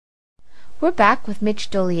We're back with Mitch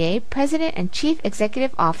D'Olier, President and Chief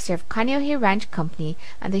Executive Officer of Kaneohe Ranch Company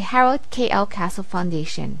and the Harold K.L. Castle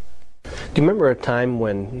Foundation. Do you remember a time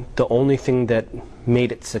when the only thing that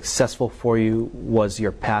made it successful for you was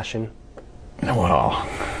your passion? Well,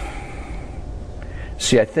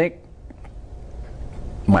 see, I think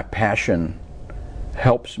my passion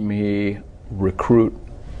helps me recruit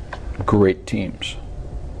great teams,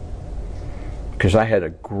 because I had a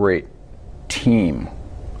great team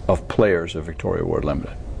of players at Victoria Ward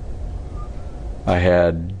Limited. I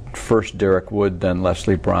had first Derek Wood, then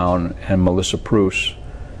Leslie Brown and Melissa Pruce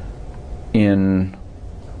in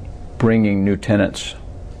bringing new tenants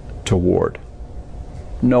to Ward.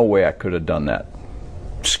 No way I could have done that.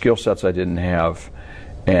 Skill sets I didn't have,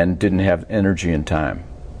 and didn't have energy and time.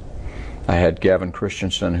 I had Gavin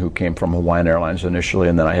Christensen, who came from Hawaiian Airlines initially,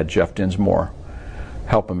 and then I had Jeff Dinsmore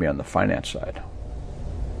helping me on the finance side.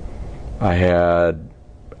 I had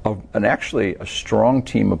actually a strong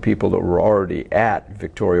team of people that were already at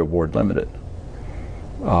Victoria Ward Limited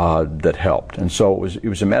that helped. And so it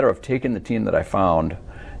was a matter of taking the team that I found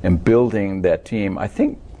and building that team. I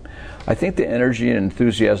think the energy and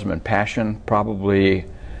enthusiasm and passion probably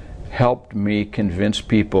helped me convince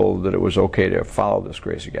people that it was okay to follow this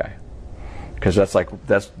crazy guy. Because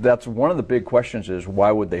that's one of the big questions, is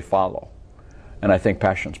why would they follow? And I think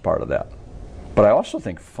passion's part of that. But I also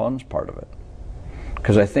think fun's part of it.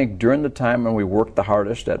 Because I think during the time when we worked the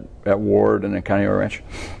hardest at Ward and in Kaneohe Ranch,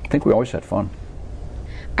 I think we always had fun.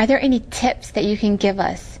 Are there any tips that you can give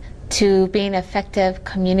us to being an effective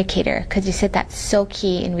communicator? Because you said that's so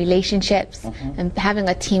key in relationships and having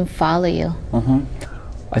a team follow you.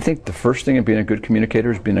 I think the first thing in being a good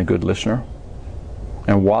communicator is being a good listener.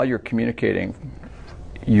 And while you're communicating,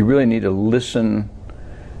 you really need to listen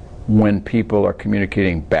when people are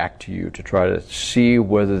communicating back to you, to try to see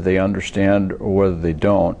whether they understand or whether they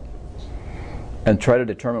don't, and try to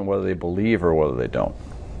determine whether they believe or whether they don't.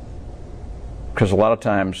 Because a lot of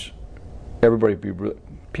times,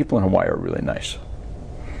 people in Hawaii are really nice.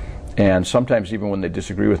 And sometimes even when they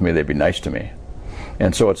disagree with me, they'd be nice to me.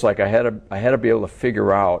 And so it's like I had to be able to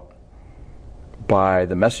figure out by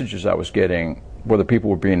the messages I was getting whether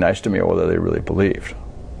people were being nice to me or whether they really believed.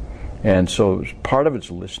 And so part of it's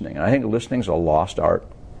listening. And I think listening's a lost art.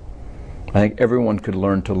 I think everyone could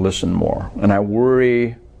learn to listen more. And I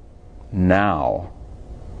worry now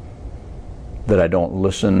that I don't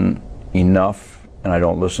listen enough and I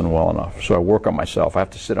don't listen well enough. So I work on myself. I have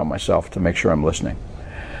to sit on myself to make sure I'm listening.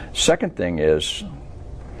 Second thing is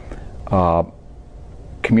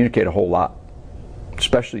communicate a whole lot,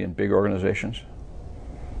 especially in big organizations.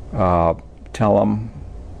 Tell them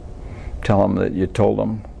that you told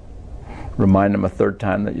them. Remind them a third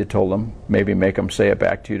time that you told them. Maybe make them say it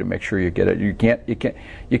back to you to make sure you get it. You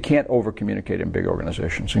can't over communicate in big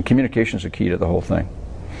organizations, and communication is the key to the whole thing.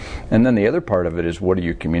 And then the other part of it is, what are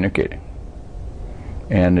you communicating?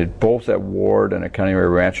 And both at Ward and at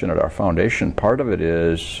Kaneohe Ranch and at our foundation, part of it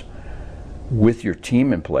is, with your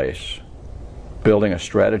team in place, building a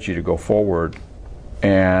strategy to go forward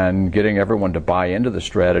and getting everyone to buy into the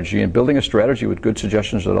strategy, and building a strategy with good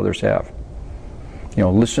suggestions that others have. You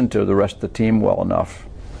know, listen to the rest of the team well enough,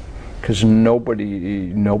 because nobody,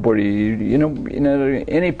 in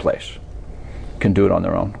any place can do it on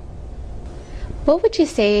their own. What would you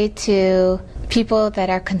say to people that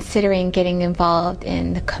are considering getting involved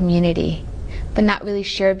in the community, but not really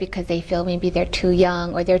sure because they feel maybe they're too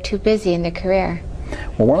young or they're too busy in their career?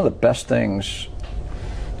 Well, one of the best things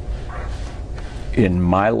in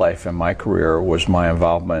my life and my career was my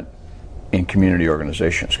involvement in community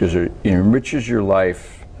organizations, because it enriches your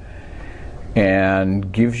life and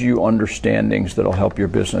gives you understandings that'll help your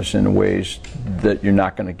business in ways that you're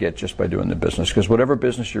not going to get just by doing the business. Because whatever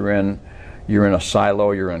business you're in a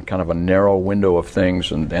silo, you're in kind of a narrow window of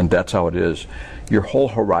things, and that's how it is. Your whole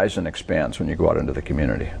horizon expands when you go out into the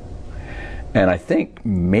community. And I think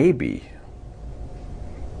maybe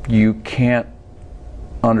you can't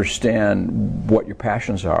understand what your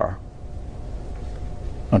passions are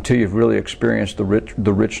until you've really experienced the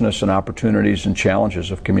richness and opportunities and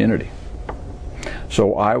challenges of community.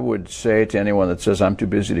 So I would say to anyone that says I'm too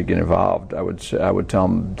busy to get involved, I would tell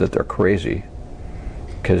them that they're crazy,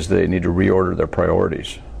 because they need to reorder their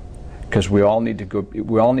priorities. Because we all need to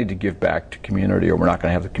give back to community, or we're not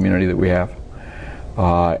going to have the community that we have.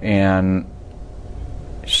 And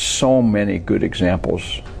so many good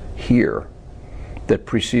examples here that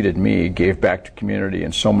preceded me gave back to community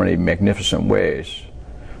in so many magnificent ways.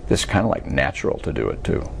 It's kind of like natural to do it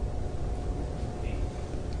too.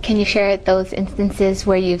 Can you share those instances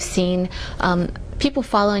where you've seen people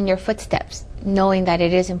follow in your footsteps, knowing that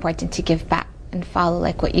it is important to give back and follow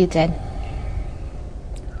like what you did?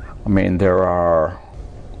 I mean, there are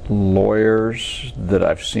lawyers that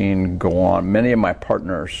I've seen go on. Many of my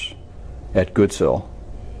partners at Goodsill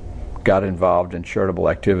got involved in charitable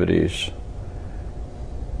activities,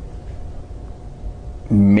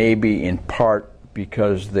 maybe in part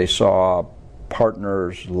because they saw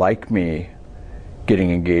partners like me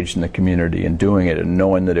getting engaged in the community and doing it and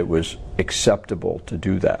knowing that it was acceptable to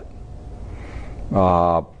do that.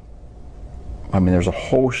 I mean, there's a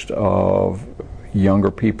host of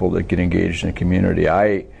younger people that get engaged in the community.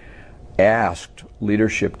 I asked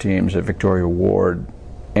leadership teams at Victoria Ward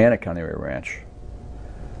and at Kaneohe Ranch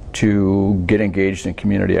to get engaged in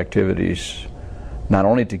community activities, not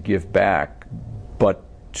only to give back, but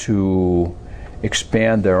to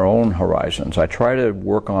expand their own horizons. I try to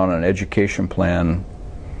work on an education plan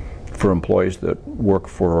for employees that work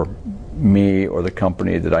for me or the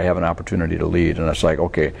company that I have an opportunity to lead. And it's like,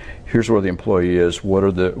 okay, here's where the employee is. What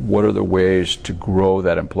are the ways to grow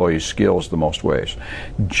that employee's skills the most ways?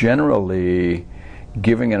 Generally,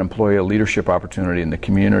 giving an employee a leadership opportunity in the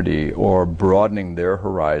community or broadening their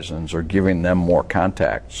horizons or giving them more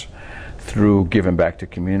contacts through giving back to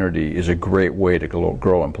community is a great way to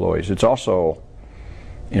grow employees. It's also,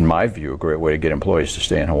 in my view, a great way to get employees to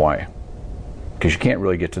stay in Hawaii, because you can't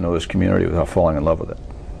really get to know this community without falling in love with it.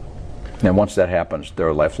 And once that happens,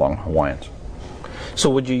 they're lifelong Hawaiians.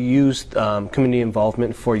 So would you use community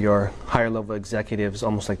involvement for your higher level executives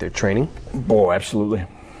almost like their training? Oh, absolutely.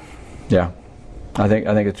 Yeah. I think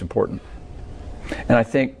it's important. And I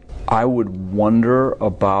think I would wonder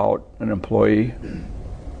about an employee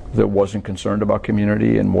that wasn't concerned about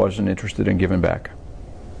community and wasn't interested in giving back.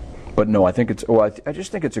 But no, I think I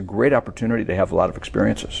just think it's a great opportunity to have a lot of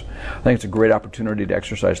experiences. I think it's a great opportunity to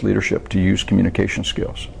exercise leadership, to use communication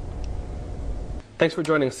skills. Thanks for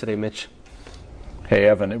joining us today, Mitch. Hey,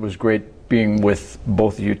 Evan, it was great being with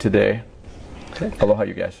both of you today. Okay. Aloha,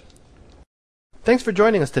 you guys. Thanks for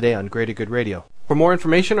joining us today on Greater Good Radio. For more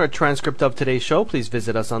information or a transcript of today's show, please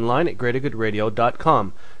visit us online at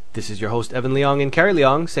greatergoodradio.com. This is your host, Evan Leong and Carrie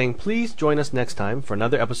Leong, saying please join us next time for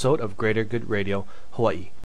another episode of Greater Good Radio Hawaii.